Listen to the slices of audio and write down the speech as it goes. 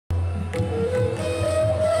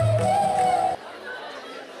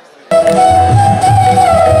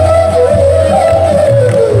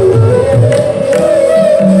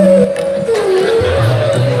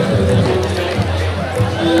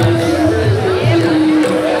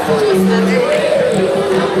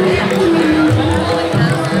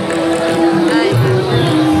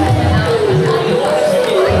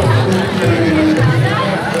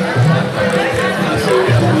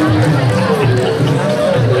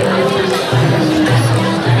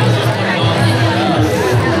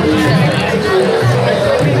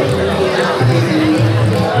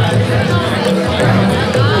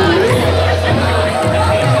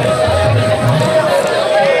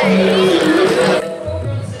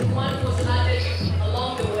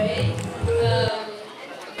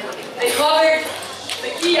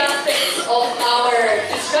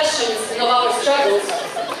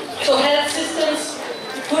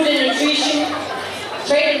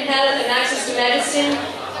in health and access to medicine,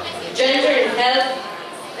 gender in health,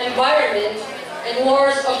 environment, and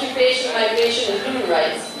wars, occupation, migration, and human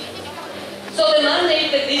rights. So the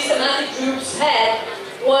mandate that these thematic groups had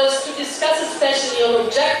was to discuss especially on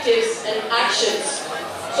objectives and actions.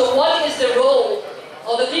 So what is the role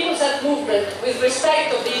of the People's Health Movement with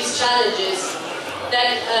respect of these challenges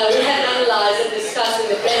that we have analyzed and discussed in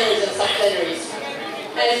the plenaries and sub-plenaries?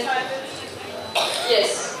 And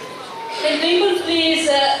yes, can people please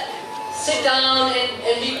sit down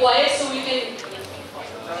and be quiet so we can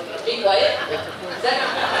be quiet? Is that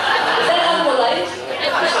unpolite?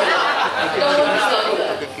 No, it's not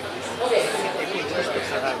polite. Okay.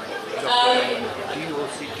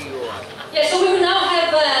 Yeah, so we will now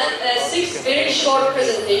have 6 very short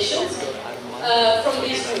presentations from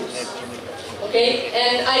these groups. Okay,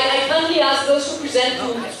 and I kindly ask those who present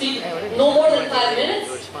to speak no more than 5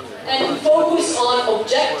 minutes and to focus on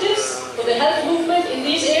objectives for the health movement in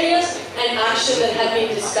these areas and action that have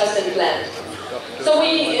been discussed and planned. So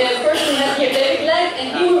we first have here David Legg,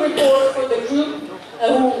 and he will report for the group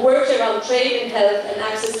who works around trade and health and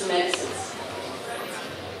access to medicines.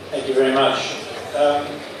 Thank you very much.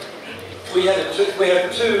 We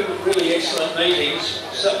had two really excellent meetings,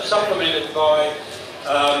 supplemented by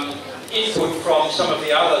input from some of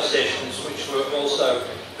the other sessions, which were also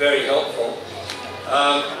very helpful.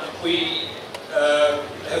 We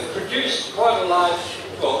have produced quite a large,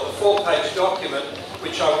 well, a 4-page document,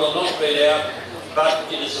 which I will not read out,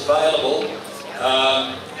 but it is available,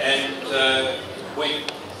 and we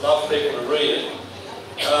love people to read it.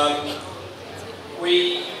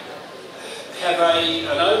 We have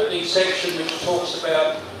an opening section which talks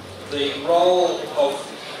about the role of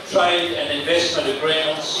trade and investment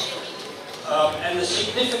agreements and the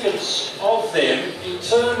significance of them in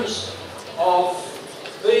terms of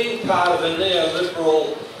being part of a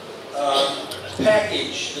neoliberal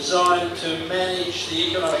package designed to manage the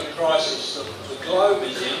economic crisis that the globe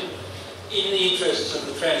is in the interests of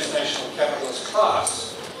the transnational capitalist class.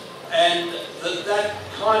 And that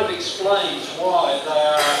kind of explains why they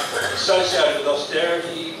are associated with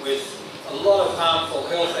austerity, with a lot of harmful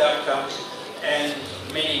health outcomes, and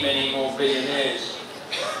many, many more billionaires.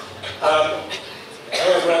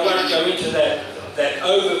 However, I won't go into that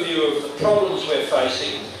overview of the problems we're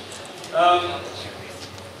facing,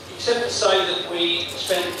 except to say that we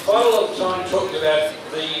spent quite a lot of time talking about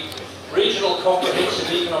the regional comprehensive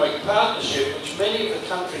economic partnership, which many of the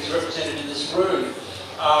countries represented in this room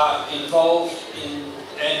are involved in,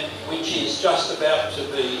 and which is just about to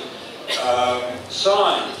be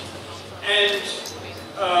signed. And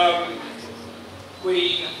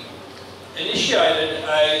we initiated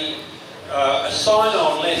a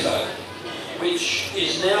sign-on letter, which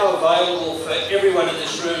is now available for everyone in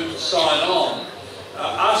this room to sign on,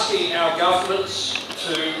 asking our governments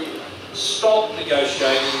to stop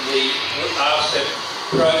negotiating the RCEP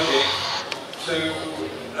project, to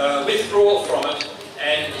withdraw from it,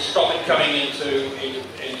 and stop it coming into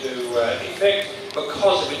effect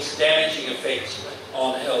because of its damaging effects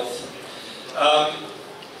on health.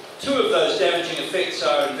 Two of those damaging effects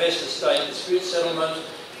are investor-state dispute settlement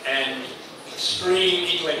and extreme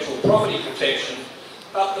intellectual property protection,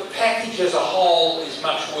 but the package as a whole is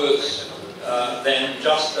much worse than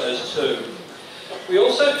just those two. We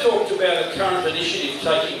also talked about a current initiative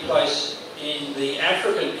taking place in the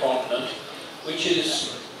African continent, which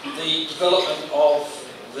is the development of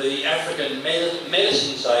the African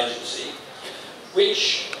Medicines Agency,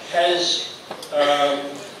 which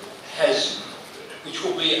which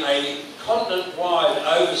will be a continent-wide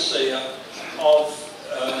overseer of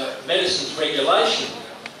medicines regulation.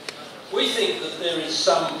 We think that there is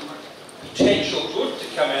some potential good to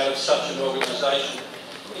come out of such an organisation,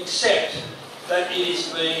 except that it is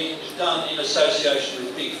being done in association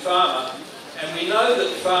with Big Pharma, and we know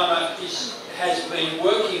that Pharma has been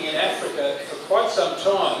working in Africa for quite some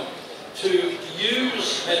time to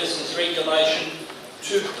use medicines regulation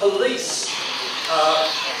to police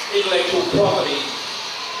intellectual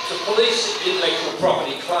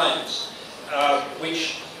property claims,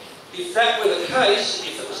 which, if that were the case,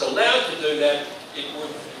 if it was allowed to do that, it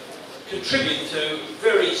would contribute to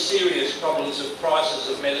very serious problems of prices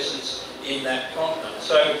of medicines in that continent.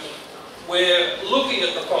 So we're looking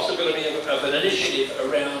at the possibility of an initiative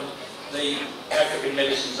around the African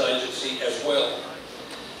Medicines Agency as well.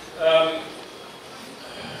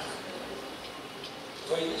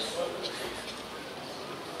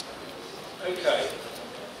 Okay.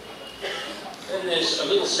 Then there's a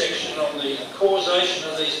little section on the causation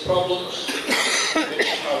of these problems, which,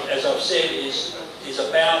 as I've said, is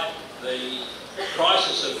about the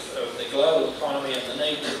crisis of the global economy and the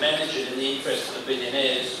need to manage it in the interest of the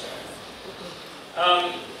billionaires.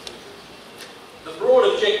 The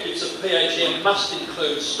broad objectives of PHM must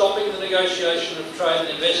include stopping the negotiation of trade and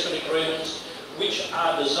investment agreements which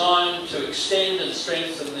are designed to extend and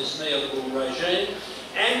strengthen this neoliberal regime,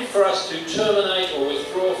 and for us to terminate or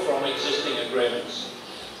withdraw from existing agreements.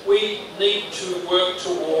 We need to work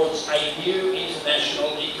towards a new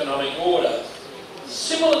international economic order,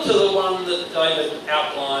 similar to the one that David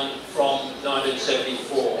outlined from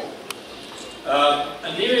 1974.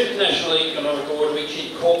 A new international economic order which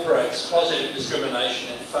incorporates positive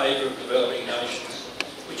discrimination in favour of developing nations,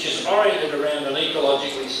 which is oriented around an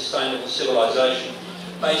ecologically sustainable civilisation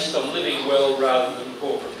based on living well rather than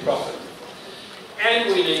corporate profit.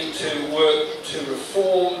 And we need to work to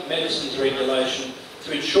reform medicines regulation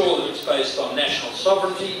to ensure that it's based on national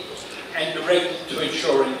sovereignty and directed to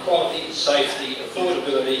ensuring quality, safety,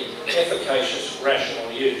 affordability, efficacious,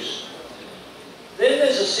 rational use. Then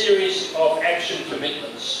there's a series of action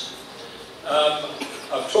commitments.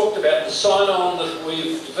 I've talked about the sign-on that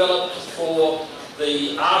we've developed for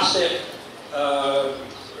the RCEP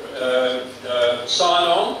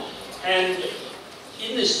sign-on, and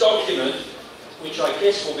in this document, which I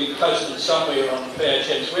guess will be posted somewhere on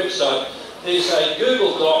PHM's website, there's a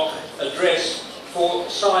Google Doc address for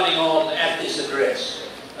signing on at this address.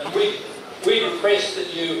 And we request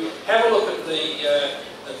that you have a look at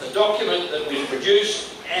the document that we've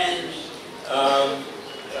produced and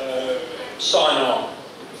sign on.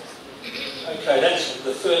 Okay, that's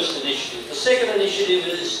the first initiative. The second initiative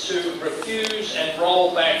is to refuse and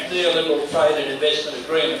roll back neoliberal trade and investment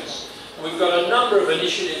agreements. We've got a number of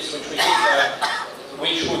initiatives which we think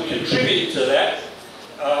which would contribute to that,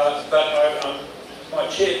 but my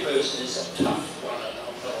chairperson is a tough one and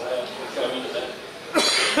I'm not allowed to go into that.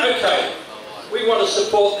 Okay, we want to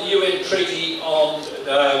support the UN Treaty on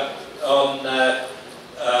a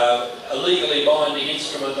legally binding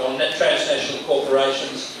instrument on transnational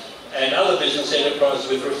corporations and other business enterprises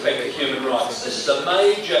with respect to human rights. This is a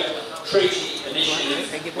major treaty initiative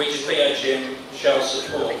which PHM shall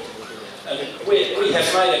support. And we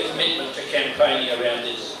have made a commitment to campaigning around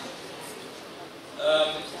this.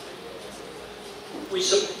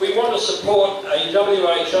 We want to support a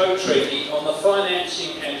WHO treaty on the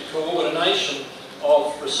financing and coordination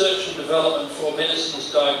of research and development for medicines,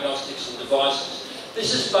 diagnostics and devices.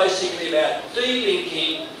 This is basically about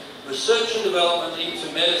de-linking research and development into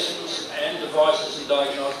medicines and devices and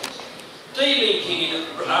diagnostics, de-linking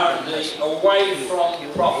R&D away from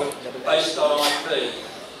profit based on IP.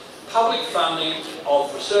 Public funding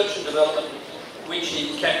of research and development which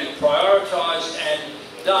can be prioritised and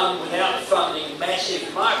done without funding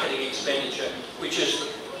massive marketing expenditure, which is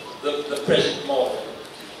the present model.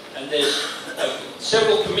 And there's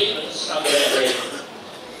several commitments under that head.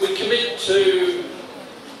 We commit to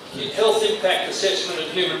health impact assessment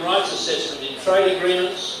and human rights assessment in trade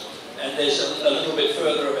agreements, and there's a little bit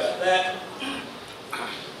further about that.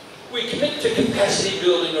 We commit to capacity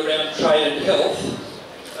building around trade and health,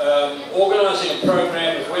 organising a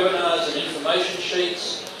program of webinars and information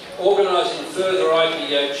sheets, organising further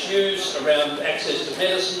IPHUs around access to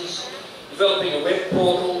medicines, developing a web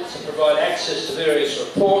portal to provide access to various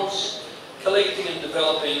reports, collecting and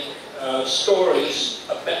developing stories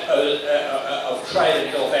of trade and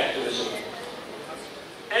health activism.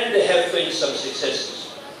 And there have been some successes.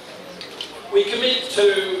 We commit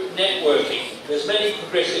to networking. There's many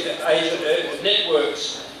progressive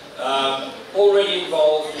networks already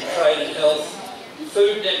involved in trade and health,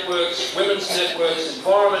 food networks, women's networks,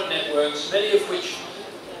 environment networks, many of which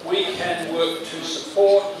we can work to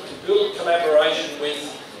support, to build collaboration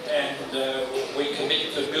with, and we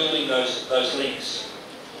commit to building those links.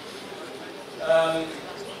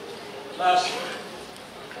 Lastly,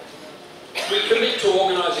 we commit to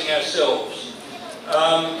organising ourselves.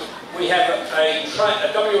 We have a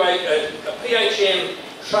PHM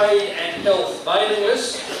trade and health mailing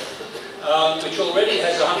list, which already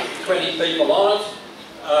has 120 people on it,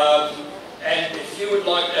 and if you would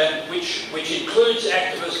like, which includes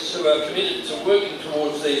activists who are committed to working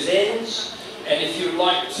towards these ends. And if you'd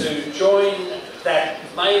like to join that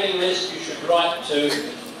mailing list, you should write to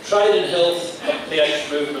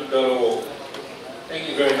tradeandhealth@phmovement.org. Thank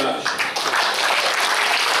you very much.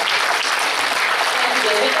 Thank you,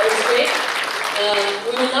 David. That was great.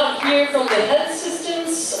 We will now hear from the health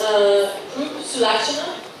systems group,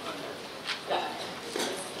 Sulakshana. Yeah.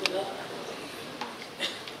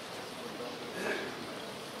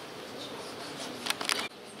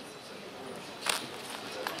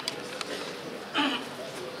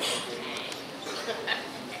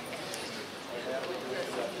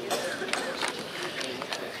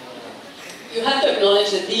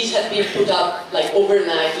 acknowledge that these have been put up like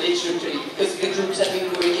overnight, literally, because the groups have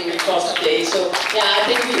been working across the day. So yeah, I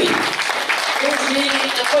think it was really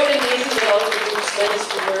quite amazing that all of the groups managed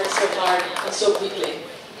to work so hard and so quickly.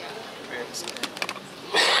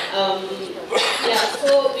 Yeah,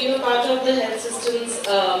 so we were part of the health systems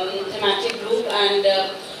thematic group, and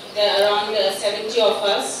there are around 70 of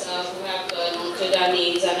us who have noted our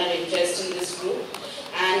names and our interest in this group.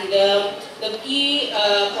 And the key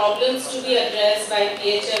problems to be addressed by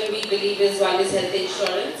PHM, we believe, is one is health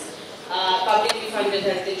insurance, publicly funded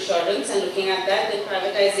health insurance, and looking at that, the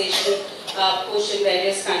privatization push in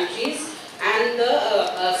various countries, and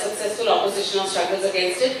the successful opposition or struggles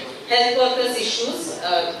against it. Health workers issues,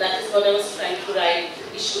 that is what I was trying to write,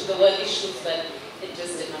 the word issues, but it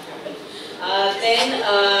just did not happen.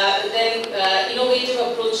 Then innovative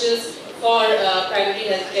approaches for primary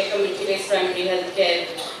healthcare, community-based primary healthcare,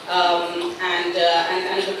 and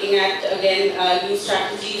looking at, again, new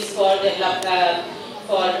strategies for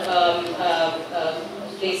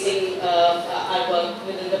placing our work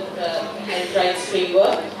within the health rights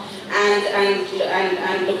framework,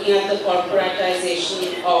 and looking at the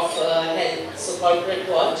corporatization of health, so corporate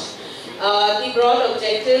watch. The broad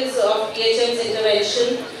objectives of PHM's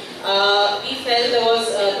intervention, we felt there was,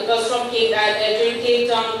 because during Cape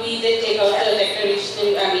Town we did take out a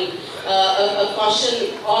declaration, a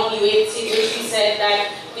caution on UHC, which we said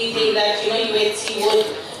that we think that UHC would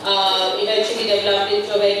eventually develop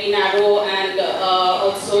into a very narrow and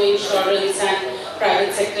also insurance and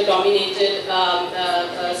private sector dominated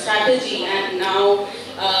strategy, and now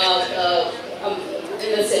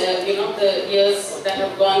in the years that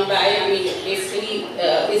have gone by, basically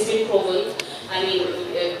it's been proven.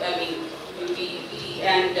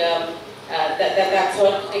 That's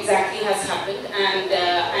what exactly has happened, and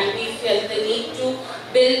we felt the need to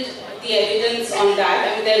build the evidence on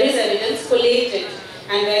that. There is evidence collated,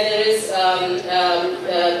 and where there is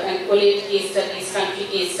and collate case studies, country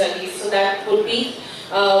case studies, so that would be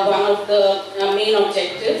one of the main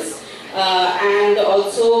objectives, and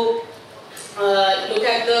also look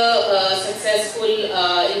at the successful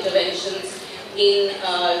interventions in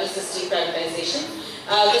resisting privatization.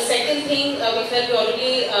 The second thing, we felt we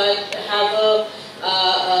already have a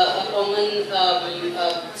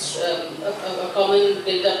common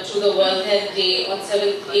build-up to the World Health Day on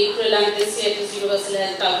 7th April, and this year it is universal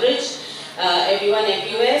health coverage, everyone,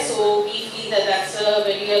 everywhere. So we feel that that's a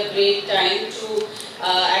very great time to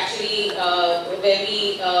actually where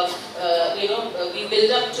we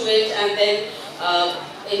build up to it, and then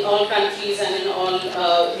in all countries and in all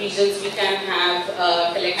regions we can have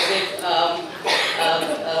collective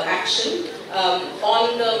action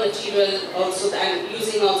on the material also, and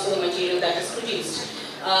using also the material that is produced.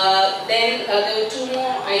 Then there were two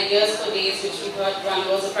more ideas for days which we thought. One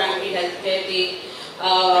was a primary healthcare day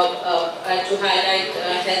to highlight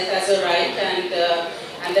health as a right,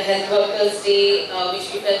 and the health workers day,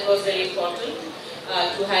 which we felt was very important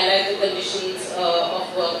to highlight the conditions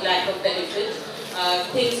of work, lack of benefit,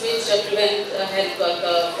 things which prevent a health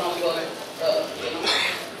worker from work,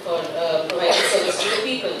 for providing service to the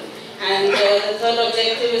people. And the third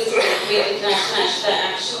objective is to create international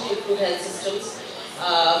action to improve health systems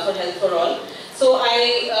for health for all. So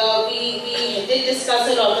we did discuss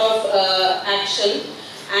a lot of action,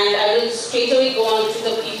 and I will straight away go on to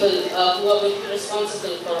the people who are going to be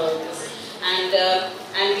responsible for all this. And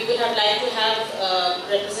we would have liked to have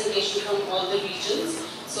representation from all the regions.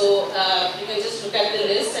 So you can just look at the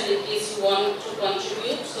list, and in case you want to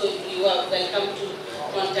contribute, so you are welcome to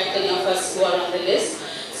contact any of us who are on the list.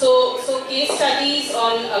 So case studies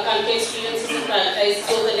on country experiences in privatization,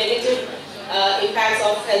 so the negative impacts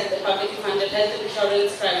of health, publicly funded health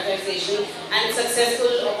insurance privatization, and successful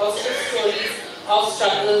or positive stories of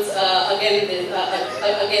struggles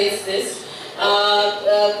against this.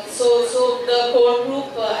 So the core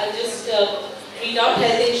group, I'll just read out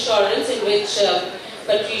health insurance, in which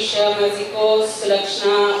Patricia, Maziko,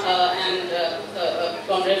 Sulakshana, and a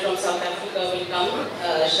comrade from South Africa will come,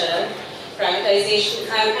 Sharad. Privatization,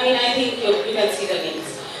 I think you can see the names.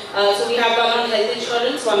 So we have one on health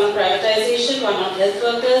insurance, one on privatization, one on health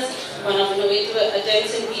workers, one on innovative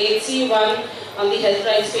attempts in PHC, one on the health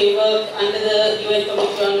rights framework under the UN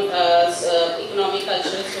Committee on Economic,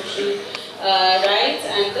 Cultural, Social Rights,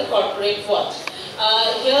 and the corporate watch.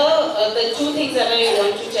 Here, the two things that I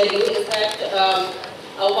want to tell you is that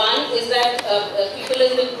one is that people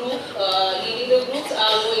in the group, leading the groups,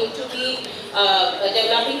 are going to be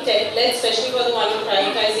developing templates, especially for the one on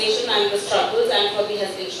privatization and the struggles, and for the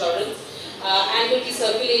health insurance. and will be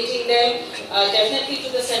circulating them definitely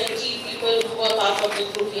to the 70 people who are part of the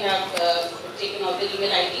group. We have taken all the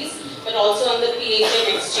email IDs, but also on the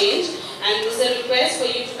PHM exchange. And this is a request for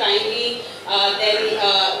you to kindly then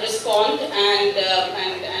respond and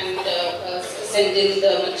send in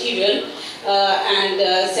the material.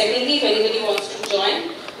 Secondly, if anybody wants to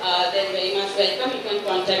join, then very much welcome. You can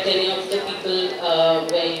contact any of the people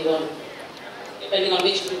where you want, depending on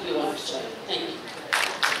which group you want to join. Thank you.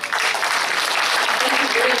 Thank you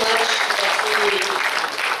very much.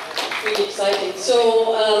 That's really exciting. So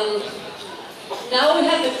now we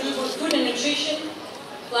have the group of food and nutrition.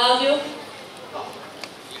 Claudio,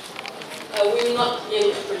 we will not be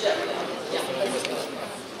able to project that. Yeah, let's go.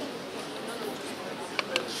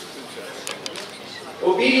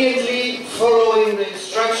 Obediently following the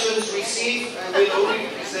instructions received, I will only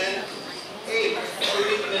present 8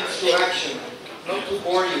 commitments to action, not to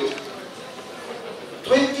bore you.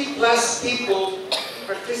 20+ people,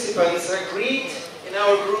 participants, agreed in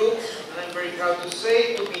our group, and I'm very proud to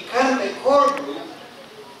say, to become a core group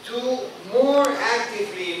to more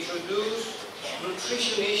actively introduce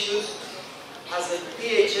nutrition issues as a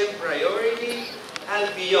PHM priority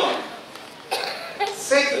and beyond.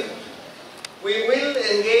 Second, we will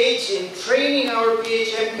engage in training our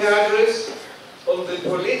PHM cadres on the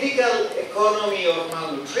political economy of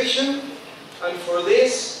malnutrition, and for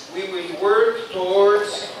this we will work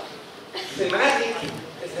towards a thematic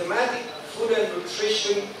food and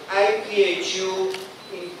nutrition IPHU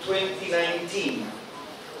in 2019.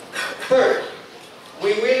 Third,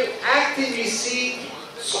 we will actively seek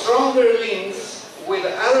stronger links with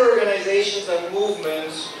other organizations and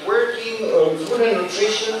movements working on food and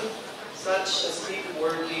nutrition, such as people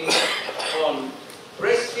working on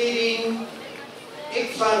breastfeeding,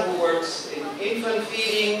 ICFAN who works in infant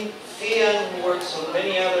feeding, FIAN who works on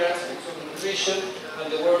many other aspects of nutrition,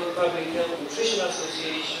 and the World Public Health Nutrition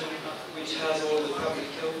Association, which has all the public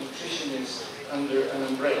health nutritionists under an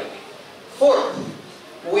umbrella. Fourth,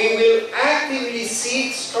 we will actively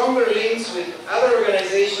seek stronger links with other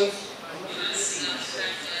organizations.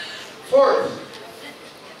 Fourth,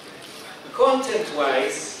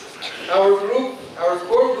 content-wise, our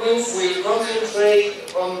core group will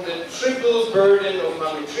concentrate on the triple burden of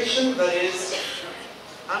malnutrition, that is,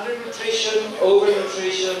 undernutrition,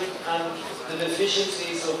 overnutrition, and the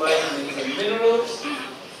deficiencies of vitamins and minerals.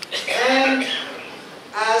 And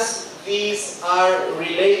as these are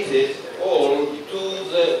related all to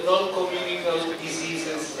the non-communicable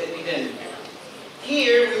diseases epidemic.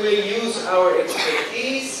 Here we will use our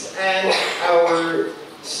expertise and our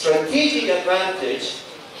strategic advantage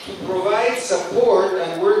to provide support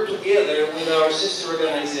and work together with our sister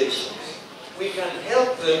organizations. We can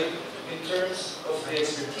help them in terms of the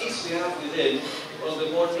expertise we have within on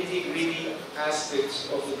the more nitty-gritty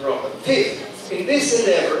aspects of the problem. Fifth, in this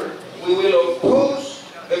endeavor, we will oppose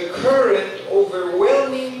the current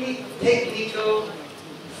overwhelmingly technical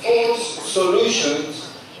false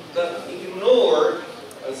solutions that ignore,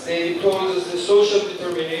 as David told us, the social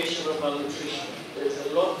determination of malnutrition. There's a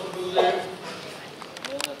lot to do there.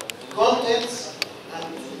 Contents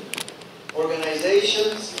and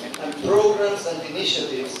organizations and programs and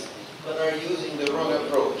initiatives that are using the wrong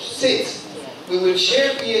approach. Sixth, we will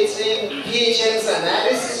share PHM's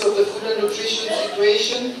analysis of the food and nutrition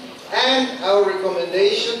situation and our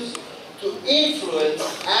recommendations to influence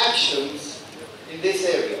actions in this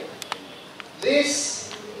area.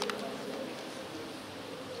 This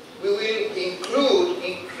we will include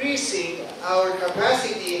increasing our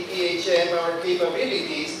capacity in PHM, our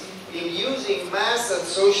capabilities in using mass and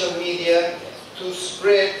social media to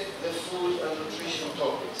spread the food and nutrition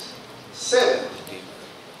topics. Seventh,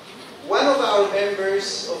 one of our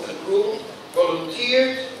members of the group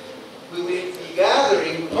volunteered. We will be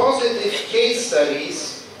gathering positive case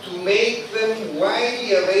studies to make them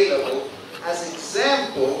widely available as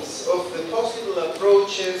examples of the possible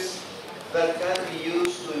approaches that can be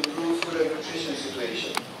used to improve food and nutrition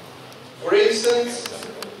situation. For instance,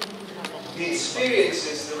 the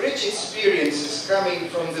experiences, the rich experiences coming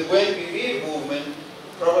from the Buen Vivir movement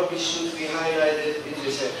probably should be highlighted in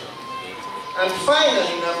this area. And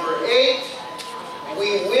finally, number 8, we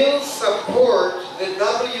will support the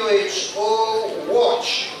WHO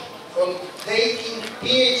watch on taking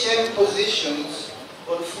PHM positions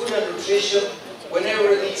on food and nutrition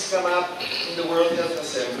whenever these come up in the World Health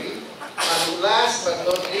Assembly. And last but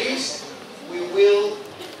not least, we will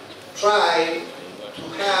try to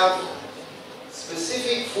have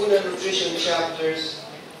specific food and nutrition chapters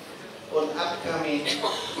on upcoming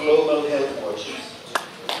global health watches.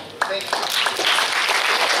 Thank you.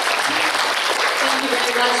 Thank you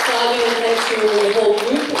very much, Claudio, and thanks to the whole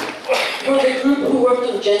group. for the group who worked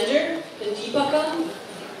on gender, the Deepaka.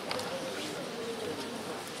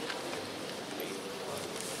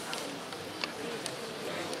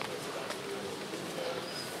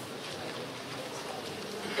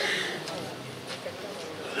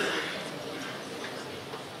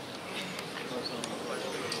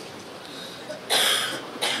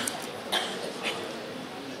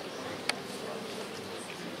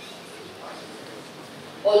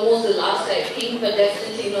 Almost the last, I think, but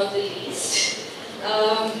definitely not the least.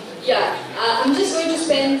 I'm just going to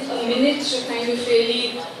spend a minute to kind of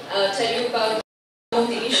really tell you about some of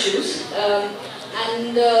the issues.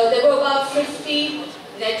 There were about 50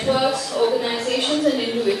 networks, organizations and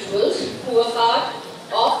individuals who were part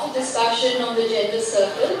of the discussion on the gender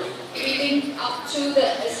circle, leading up to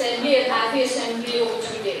the assembly and at the assembly over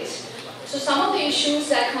 2 days. So some of the issues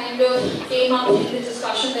that kind of came up in the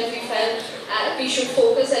discussion that we felt we should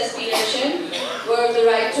focus as PHM were the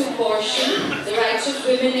right to abortion, the rights of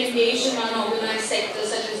women engaged in unorganized sectors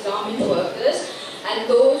such as garment workers, and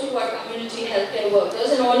those who are community healthcare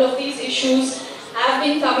workers. And all of these issues have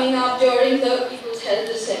been coming up during the People's Health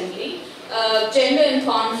Assembly. Gender and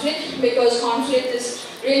conflict, because conflict is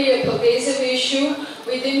really a pervasive issue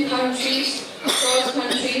within countries, across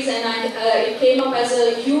countries, and it came up as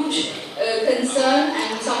a huge concern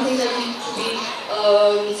and something that needs to be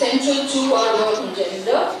central to our work on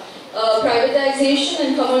gender. Privatization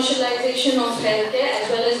and commercialization of healthcare as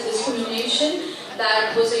well as discrimination,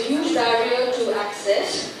 that was a huge barrier to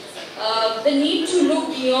access. The need to look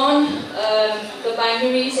beyond the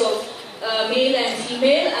binaries of male and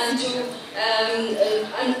female and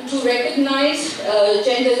to recognize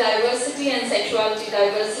gender diversity and sexuality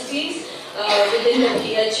diversities within the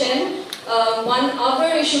PHM. One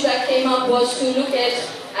other issue that came up was to look at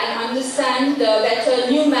and understand better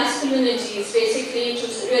new masculinities, basically to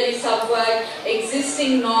really subvert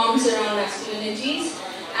existing norms around masculinities,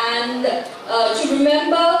 and to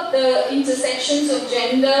remember the intersections of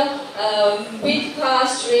gender with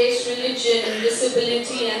caste, race, religion,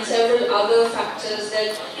 disability, and several other factors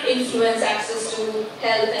that influence access to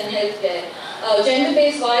health and healthcare.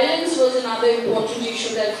 Gender-based violence was another important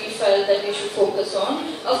issue that we felt that we should focus on.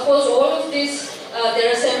 Of course, all of this,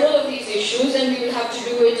 there are several of these issues and we will have to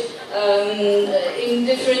do it in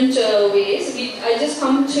different ways. I just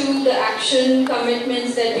come to the action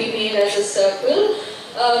commitments that we made as a circle.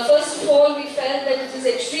 First of all, we felt that it is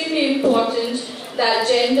extremely important that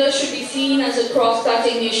gender should be seen as a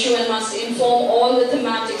cross-cutting issue and must inform all the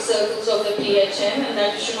thematic circles of the PHM, and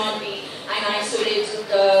that it should not be an isolated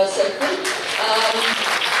circle.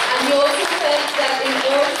 And we also felt that in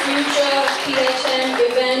all future PHM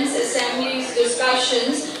events, assemblies,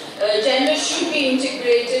 discussions, gender should be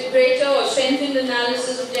integrated, greater or strengthened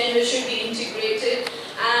analysis of gender should be integrated,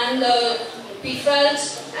 and we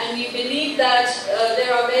felt and we believe that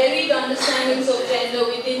there are varied understandings of gender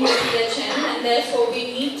within the PHM, and therefore we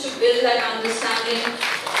need to build that understanding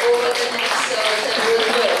over the next several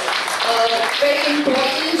years. Very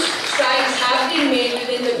important strides have been made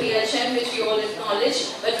within the PHM, which we all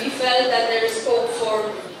acknowledge, but we felt that there is scope for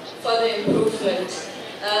further improvement.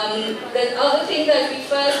 The other thing that we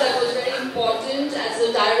felt that was very important as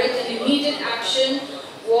a direct and immediate action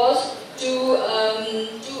was to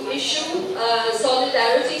issue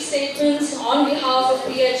solidarity statements on behalf of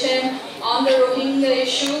PHM on the Rohingya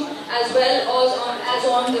issue as well as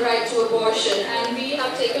on the right to abortion. And we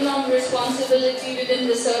have taken on responsibility within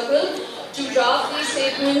the circle to draft these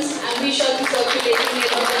statements, and we shall be circulating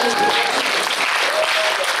it on the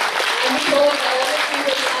And we hope that all of you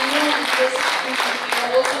will sign in, and this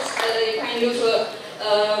will also kind of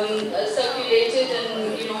circulated and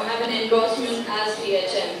have an endorsement as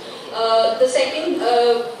PHM. The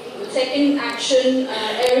second action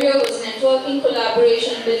area was networking,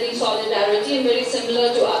 collaboration, building solidarity, and very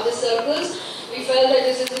similar to other circles. We felt that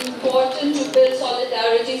this is important to build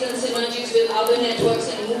solidarities and synergies with other networks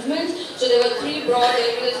and movements. So there were three broad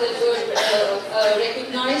areas that were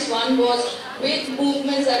recognized. One was with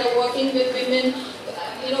movements that are working with women,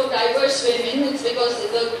 diverse women. It's because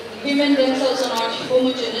the women themselves are not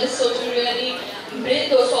homogeneous, so to really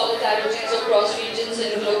build those solidarities across regions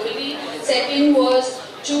and globally. Second was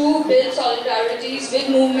to build solidarities with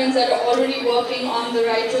movements that are already working on the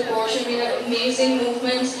right to abortion. We have amazing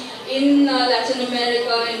movements in Latin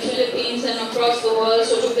America, in Philippines, and across the world.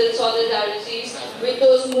 So to build solidarities with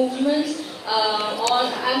those movements,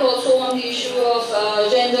 and also on the issue of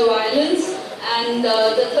gender violence. And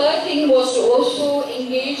the third thing was to also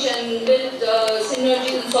engage and build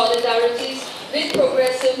synergies and solidarities with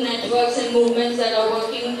progressive networks and movements that are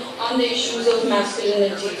working on the issues of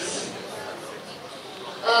masculinities.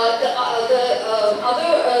 The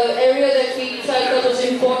other area that we felt that was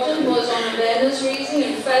important was on awareness raising,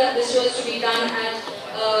 and felt this was to be done at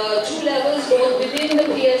two levels, both within the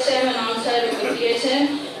PHM and outside of the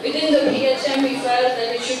PHM. Within the PHM, we felt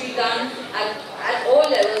that it should be done at all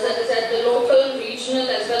levels, that is at the local, regional,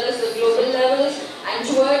 as well as the global levels. And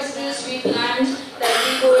towards this, we planned that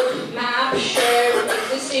we would map, share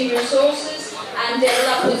existing resources, and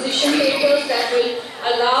develop position papers that will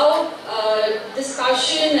allow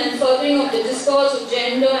discussion and furthering of the discourse of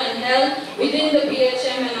gender and health within the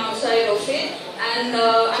PHM and outside of it. And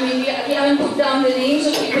I mean, we haven't put down the names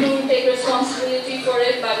of people who take responsibility for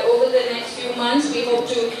it, but over the next few months, we hope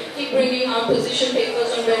to keep bringing our position papers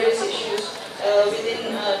on various issues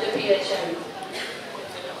within the PHM.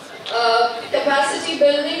 Capacity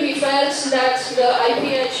building, we felt that the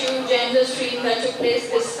IPHU gender stream that took place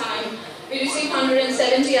this time, we received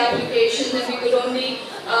 170 applications, and we could only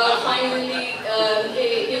finally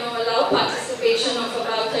allow participation of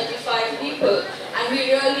about 35 people. And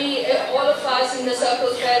we really, all of us in the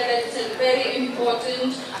circle felt that it's a very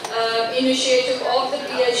important initiative of the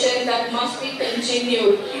PHM that must be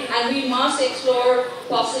continued. And we must explore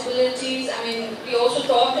possibilities. I mean, we also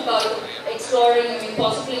talked about exploring,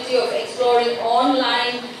 possibility of exploring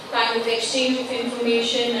online kind of exchange of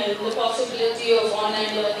information and the possibility of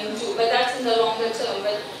online learning too. But that's in the longer term.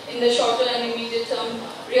 But in the shorter and immediate term,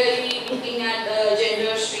 really looking at the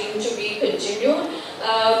gender stream to be continued.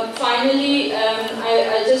 Finally,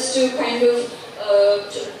 I just to kind of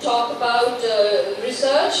talk about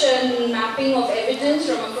research and mapping of evidence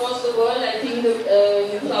from across the world. I think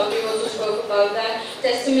Claudia also spoke about that.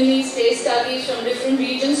 Testimonies, case studies from different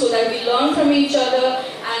regions so that we learn from each other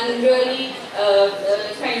and really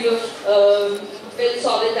kind of build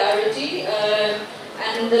solidarity.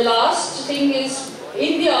 And the last thing is,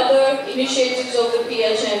 in the other initiatives of the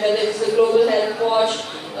PHM, whether it's the Global Health Watch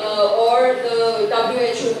or the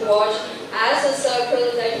WHO Watch, as a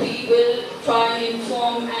circle that we will try and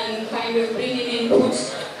inform and kind of bring in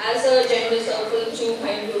inputs as a gender circle to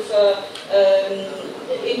kind of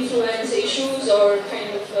influence issues or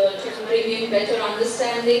kind of to bring in better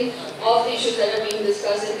understanding of the issues that are being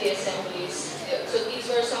discussed in the assemblies. So these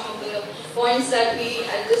were some of the points that we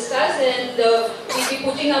had discussed, and we'll be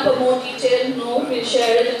putting up a more detailed note. We'll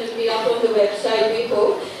share it and it will be up on the website, we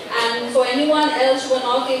hope. And for anyone else who are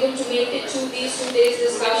not able to make it to these 2 days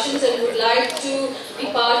discussions and would like to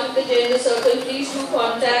be part of the gender circle, please do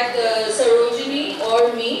contact Sarojini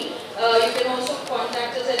or me. You can also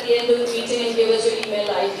contact us at the end of the meeting and give us your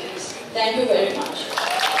email IDs. Thank you very much.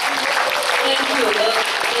 Thank you.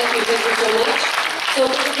 Thank you so much. So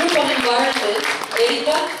for the group on environment,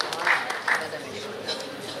 Erika.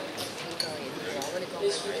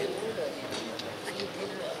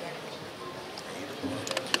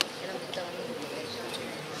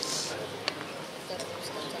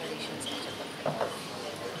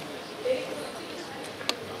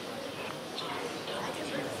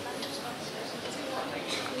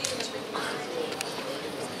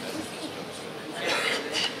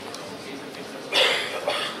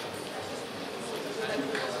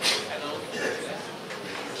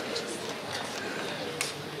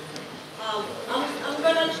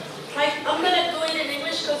 I'm gonna do it in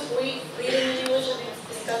English because we read in English and it's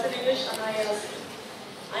discussed in English, and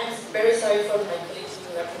I'm very sorry for my colleagues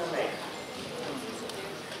in Latin America.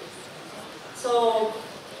 So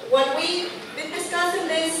what we've been discussing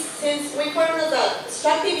this since we formed the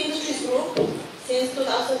Extractive Industries Group since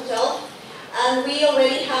 2012, and we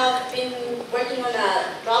already have been working on a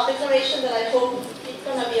draft declaration that I hope it's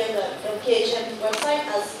gonna be on the PHM website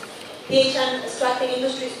as PHM Extractive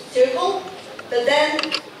Industries Circle. But then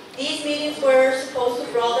these meetings were supposed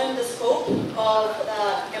to broaden the scope of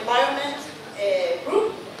the environment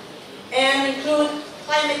group and include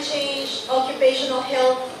climate change, occupational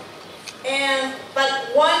health, but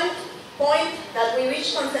one point that we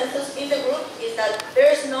reached consensus in the group is that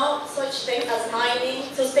there is no such thing as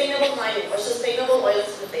sustainable mining or sustainable oil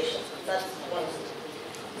exploitation. That's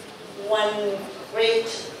one great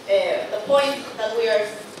the point that we are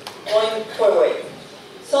going forward.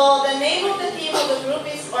 So the name of the theme of the group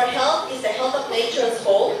is Our Health is the Health of Nature as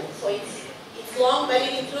Whole. So it's long, but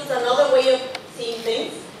it includes another way of seeing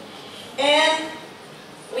things. And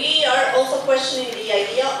we are also questioning the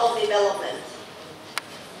idea of development.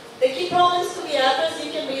 The key problems to be addressed,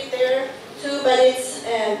 you can read there too, but it's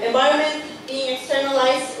environment being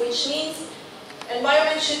externalized, which means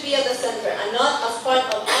environment should be at the center and not as part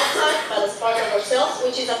of outside, but as part of ourselves,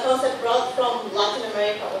 which is a concept brought from Latin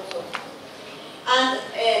America also. And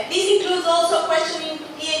this includes also questioning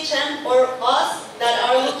PHM or us that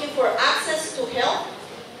are looking for access to health.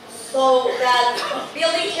 so that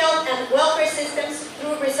building health and welfare systems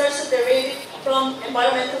through resources derived from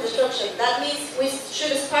environmental destruction. That means we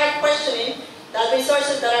should start questioning that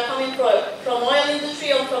resources that are coming from oil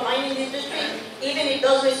industry or from mining industry, even if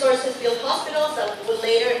those resources build hospitals that will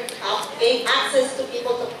later gain access to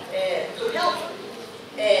people to health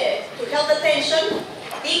attention,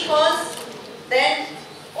 because then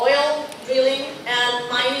oil drilling and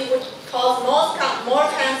mining would cause more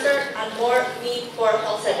cancer and more need for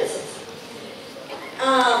health services.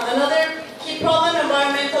 Another key problem,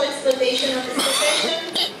 environmental exploitation of this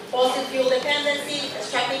profession, fossil fuel dependency,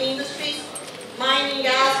 extractive industries, mining,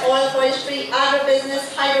 gas, oil, forestry,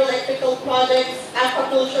 agribusiness, hydroelectrical projects,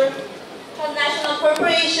 aquaculture, transnational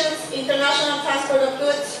corporations, international transport of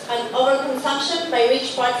goods, and overconsumption by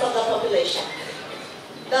rich parts of the population.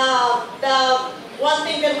 The one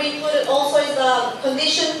thing that we put also is the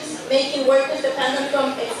conditions making workers dependent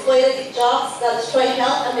from exploitative jobs that destroy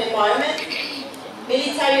health and the environment.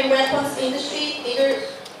 Military and weapons industry, the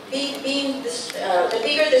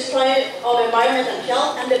bigger destroyer of environment and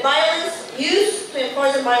health, and the violence used to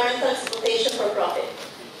enforce environmental exploitation for profit.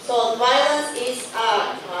 So violence is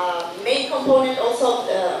a main component also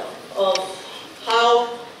of how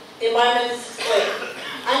the environment is exploited.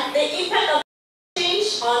 And the impact of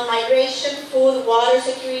change on migration, food, water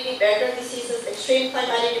security, vector diseases, extreme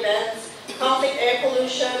climatic events, conflict, air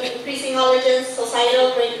pollution, increasing allergens,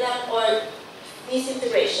 societal breakdown, or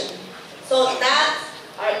disintegration. So that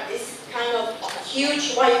is kind of a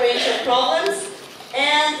huge wide range of problems,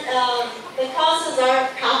 and the causes are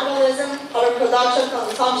capitalism, overproduction,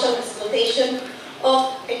 consumption, exploitation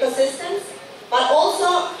of ecosystems, but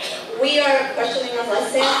also we are questioning, as I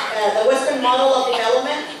said, the Western model of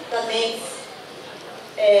development that makes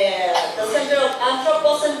the center of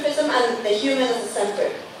anthropocentrism and the human as the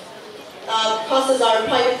center. Causes are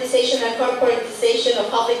privatization and corporatization of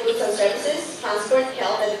public goods and services, transport,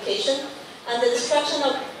 health, education, and the destruction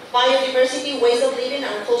of biodiversity, ways of living,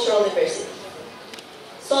 and cultural diversity.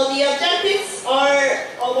 So the objectives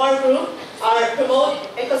of our group are promote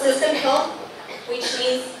ecosystem health, which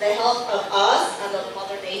means the health of us and of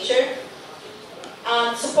Mother Nature,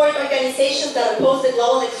 support organizations that oppose the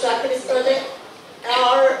global extractivist project.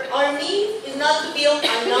 Our need is not to build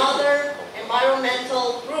another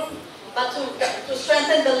environmental group, but to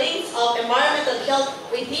strengthen the links of environment and health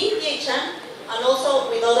within PHM and also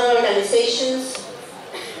with other organizations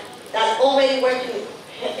that already work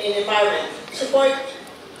in environment.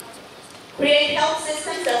 Create health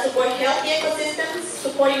systems that support healthy ecosystems,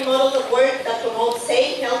 supporting models of work that promote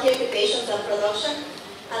safe, healthy occupations and production,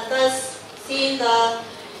 and thus seeing the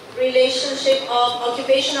relationship of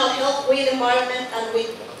occupational health with environment and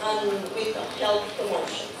with health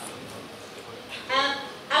promotion.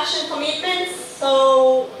 Action commitments.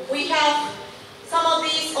 So we have some of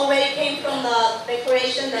these already came from the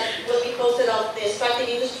declaration that will be posted on the extractive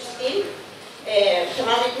industries team,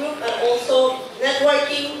 thematic group, and also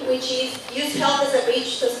networking, which is use health as a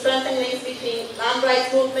bridge to strengthen links between land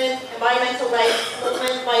rights movement, environmental rights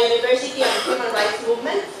movement, biodiversity, and human rights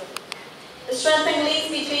movement. Strengthen links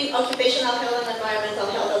between occupational health and environmental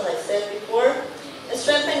health, as I said before.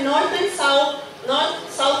 Strengthen North and South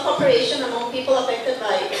cooperation among people affected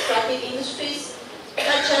by extractive industries,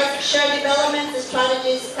 such as shared development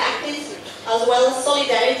strategies, tactics, as well as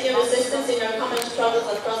solidarity and resistance in our common struggles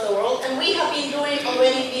across the world. And we have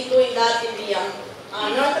already been doing that in the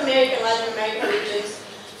North American, Latin American regions,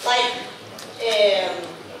 like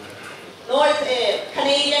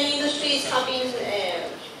Canadian industries have been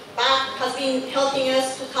has been helping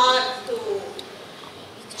us to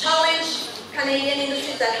challenge Canadian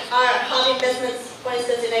industries that have investments, for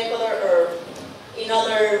instance, in Ecuador or in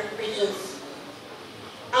other regions.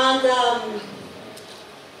 And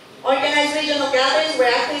organize regional gatherings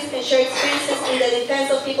where activists can share experiences in the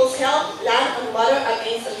defense of people's health, land, and water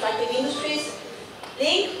against extractive industries.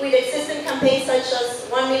 Link with existing campaigns such as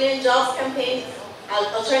 1 Million Jobs campaign,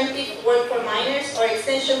 alternative work for miners, or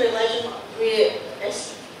extension related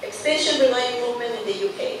movement in the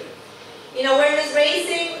UK. In awareness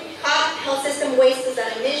raising, cut health system wastes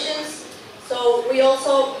and emissions. So we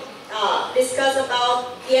also discuss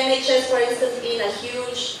about the NHS, for instance, being a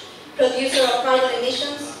huge producer of carbon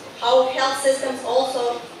emissions, how health systems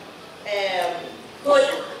also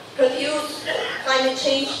could produce climate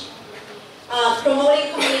change,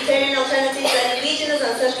 promoting communitarian alternatives and indigenous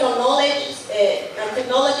ancestral knowledge and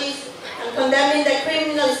technologies, and condemning the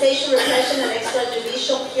criminalization, repression, and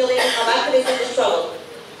extrajudicial killing of activists in the struggle.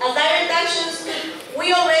 As direct actions,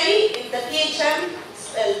 we already, in the PHM,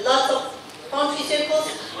 lots of country circles,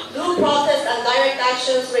 do protest and direct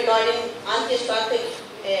actions regarding anti-extractive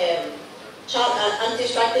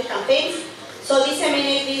anti-destructive campaigns. So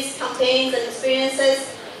disseminate these campaigns and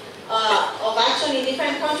experiences of action in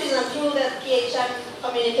different countries and through the PHM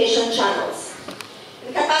communication channels.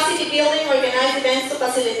 In capacity building, organize events to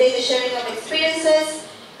facilitate the sharing of experiences,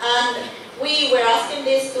 and we were asking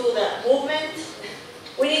this to the movement.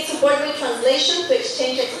 We need support with translation to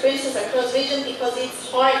exchange experiences across regions because it's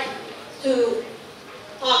hard to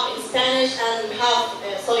talk in Spanish and have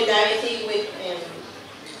solidarity with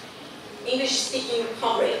English-speaking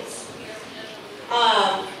comrades.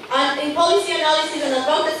 And in policy analysis and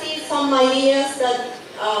advocacy, some ideas that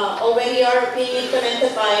already are being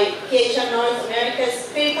implemented by PHM North America is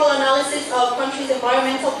critical analysis of countries'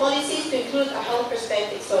 environmental policies to include a health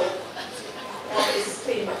perspective. So that is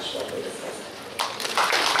pretty much what we discussed.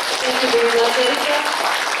 Thank you very much, Erika.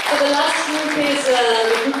 So the last group is the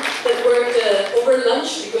group that worked over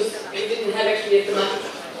lunch, because we didn't have actually a thematic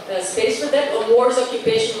space for that, on wars,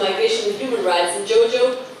 occupation, migration, and human rights. And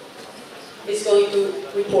Jojo is going to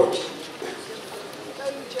report.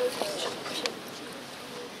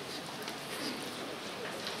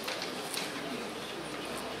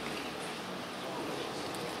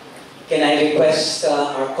 Can I request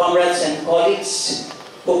our comrades and colleagues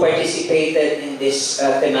who participated in this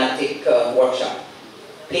thematic workshop,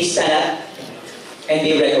 please stand up and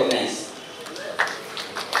be recognized.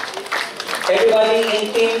 Everybody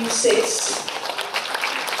in Team 6.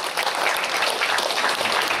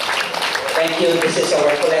 Thank you. This is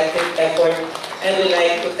our collective effort, and we'd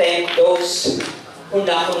like to thank those who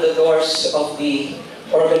knocked on the doors of the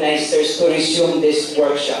organizers to resume this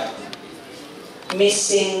workshop.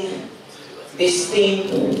 Missing this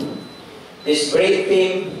theme, this great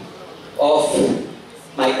theme of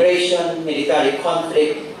migration, military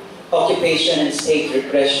conflict, occupation, and state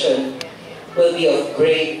repression will be of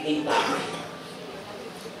great impact.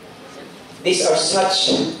 These are such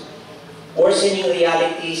worsening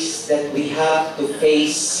realities that we have to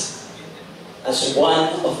face as one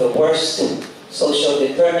of the worst social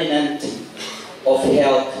determinant of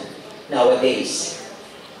health nowadays.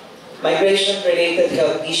 Migration-related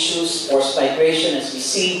health issues, forced migration, as we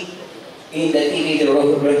see in the TV, the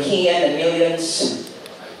Rohingya and millions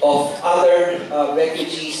of other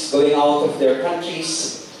refugees going out of their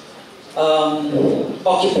countries,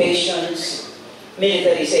 occupations,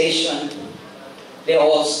 militarization, they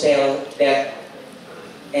all spell death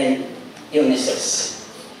and illnesses.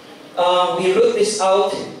 We root this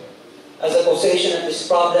out as a causation of these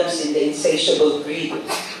problems in the insatiable greed,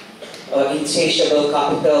 insatiable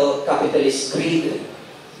capitalist greed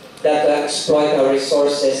that exploit our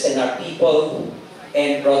resources and our people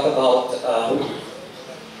and brought about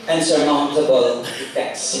unsurmountable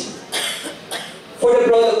effects. For the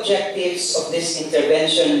broad objectives of this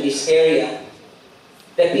intervention in this area,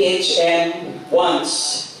 the PHM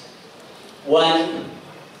wants, one,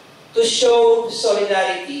 to show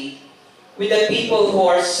solidarity with the people who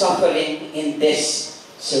are suffering in these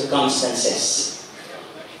circumstances.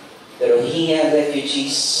 The Rohingya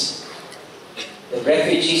refugees, the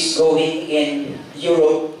refugees going in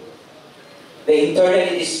Europe, the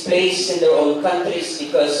internally displaced in their own countries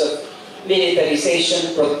because of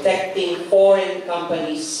militarization, protecting foreign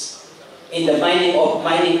companies in the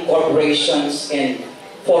mining corporations and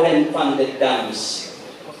foreign-funded dams.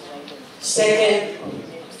 Second,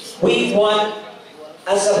 we want,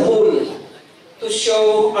 as a whole, to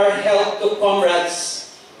show our help to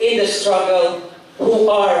comrades in the struggle who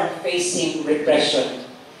are facing repression.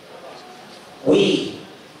 We,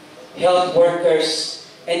 health workers,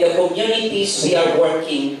 and the communities we are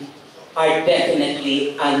working are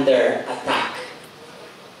definitely under attack.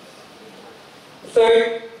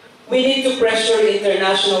 Third, we need to pressure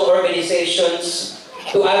international organizations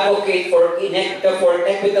to advocate for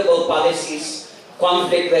equitable policies,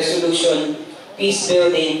 conflict resolution, peace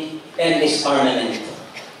building, and disarmament.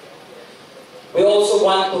 We also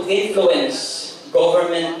want to influence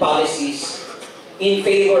government policies in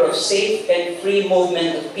favor of safe and free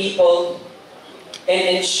movement of people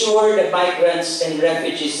and ensure the migrants' and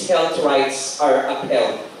refugees' health rights are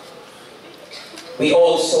upheld. We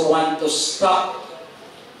also want to stop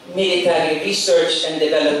military research and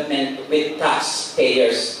development with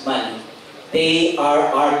taxpayers' money. They are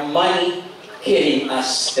our money killing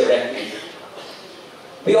us directly.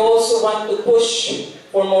 We also want to push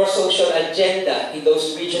for more social agenda in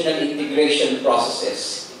those regional integration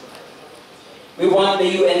processes. We want the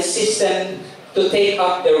UN system to take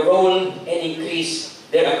up their role and increase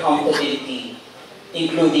their accountability,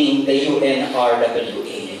 including the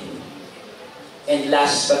UNRWA. And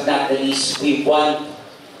last but not the least, we want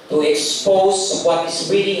to expose what is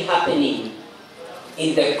really happening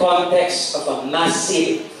in the context of a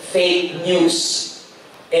massive fake news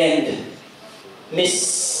and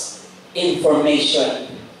misinformation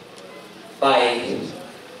by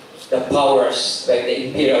the powers, like the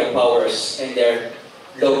imperial powers and their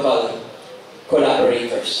local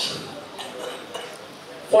collaborators.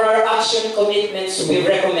 For our action commitments, we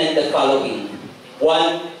recommend the following.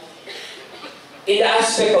 1, in the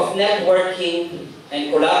aspect of networking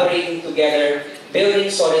and collaborating together, building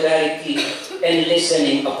solidarity and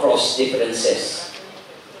listening across differences.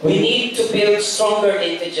 We need to build stronger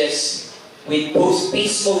linkages with both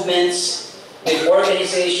peace movements, with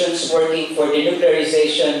organizations working for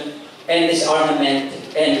denuclearization and disarmament,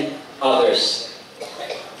 and others.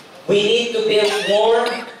 We need to build more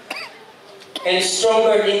and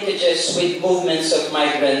stronger linkages with movements of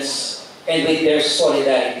migrants and with their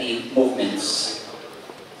solidarity movements.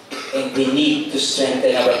 And we need to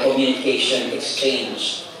strengthen our communication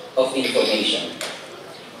exchange of information.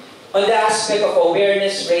 On the aspect of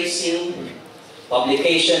awareness raising,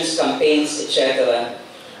 publications, campaigns, etc.,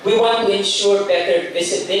 we want to ensure better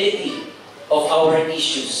visibility of our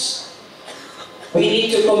issues. We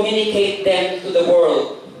need to communicate them to the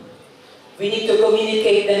world. We need to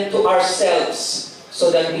communicate them to ourselves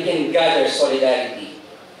so that we can gather solidarity.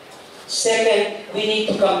 Second, we need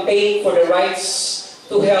to campaign for the rights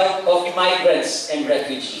to health of migrants and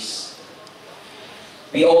refugees.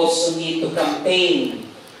 We also need to campaign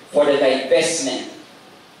for the divestment,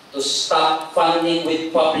 to stop funding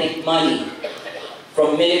with public money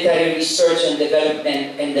from military research and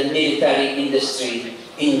development and the military industry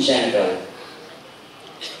in general.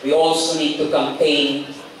 We also need to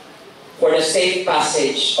campaign for the safe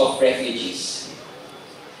passage of refugees.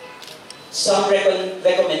 Some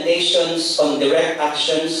recommendations on direct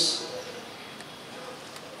actions.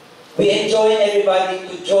 We enjoin everybody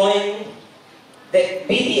to join the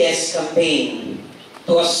BDS campaign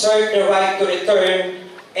to assert the right to return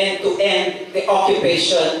and to end the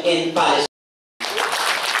occupation in Palestine.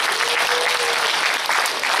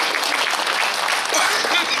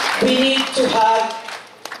 We need to have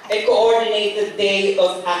a coordinated day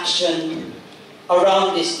of action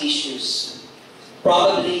around these issues,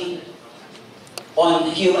 probably on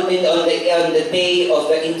the day of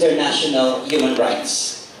the International Human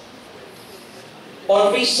Rights.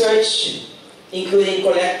 On research, including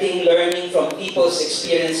collecting, learning from people's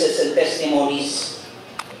experiences and testimonies,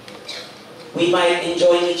 we might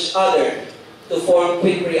join each other to form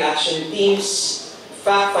quick reaction teams,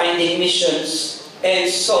 fact-finding missions, and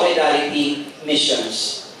solidarity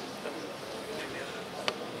missions.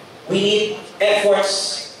 We need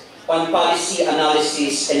efforts on policy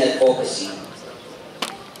analysis and advocacy.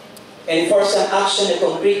 And for some action, a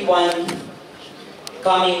concrete one,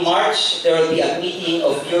 coming March, there will be a meeting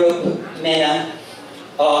of Europe, MENA,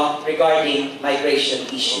 regarding migration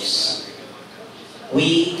issues.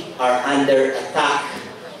 We are under attack,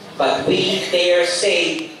 but we dare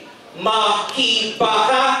say,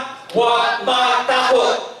 makibaka, wag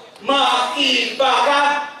matakot.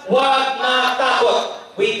 Makibaka, wag matakot.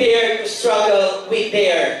 We dare to struggle, we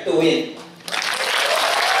dare to win.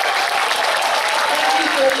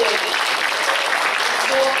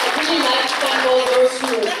 All those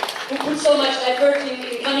who put so much effort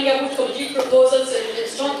in coming up with concrete proposals and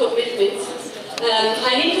strong commitments.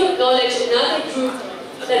 I need to acknowledge another group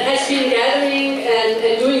that has been gathering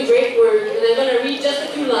and doing great work, and I'm going to read just a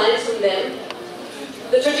few lines from them.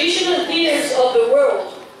 The traditional leaders of the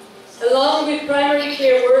world, along with primary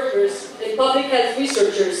care workers and public health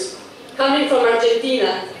researchers coming from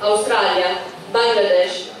Argentina, Australia,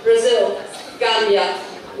 Bangladesh, Brazil, Gambia,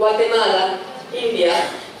 Guatemala, India,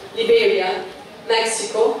 Liberia,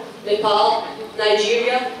 Mexico, Nepal,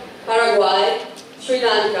 Nigeria, Paraguay, Sri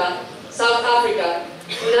Lanka, South Africa,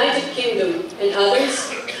 United Kingdom, and others,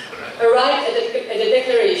 arrived at a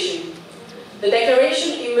declaration. The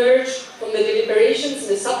declaration emerged from the deliberations in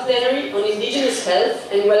the subplenary on indigenous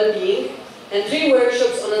health and well-being, and 3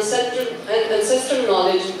 workshops on ancestral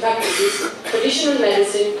knowledge and practices, traditional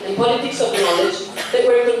medicine, and politics of knowledge that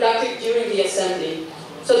were conducted during the assembly.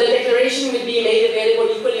 So the declaration will be made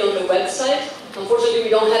available equally on the website. Unfortunately, we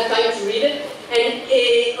don't have time to read it. And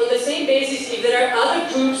on the same basis, if there are other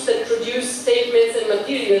groups that produce statements and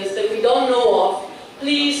materials that we don't know of,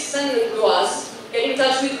 please send them to us, get in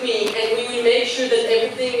touch with me, and we will make sure that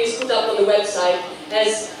everything is put up on the website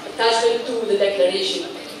as attachment to the declaration.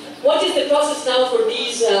 What is the process now for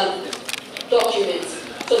these documents?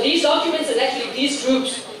 So these documents and actually these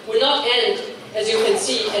groups will not end, as you can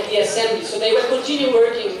see, at the assembly. So they will continue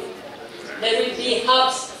working. There will be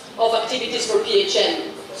hubs of activities for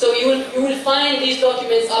PHN. So you will find these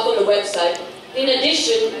documents up on the website. In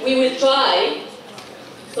addition, we will try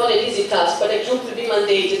it's not an easy task, but a group will be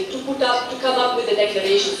mandated to come up with a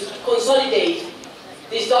declaration, to consolidate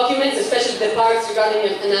these documents, especially the parts regarding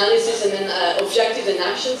analysis and then objectives and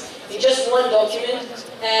actions, in just one document.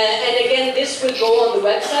 And again, this will go on the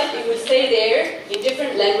website. It will stay there in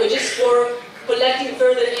different languages for collecting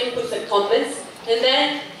further inputs and comments. And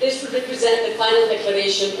then this will represent the final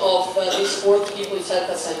declaration of this fourth People's Health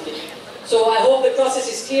Assembly. So I hope the process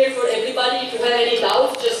is clear for everybody. If you have any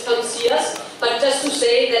doubts, just come see us. But just to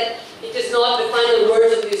say that it is not the final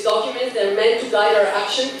words of these documents. They're meant to guide our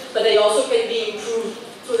action, but they also can be improved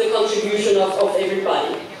through the contribution of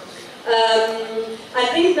everybody. I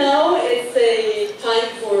think now it's a time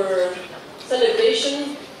for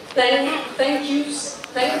celebration. Thank yous.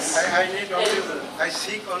 Thanks. I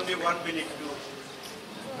seek only 1 minute to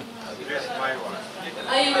address my one.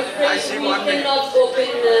 I am afraid we cannot open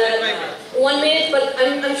 1 minute, but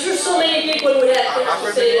I'm sure so many people would have things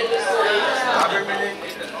to say at this point. Half a minute.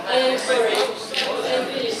 I am sorry. I am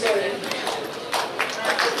really sorry.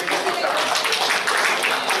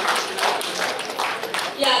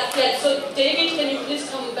 Yeah, so David, can you please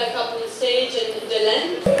come back up on stage and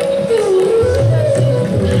Delenn?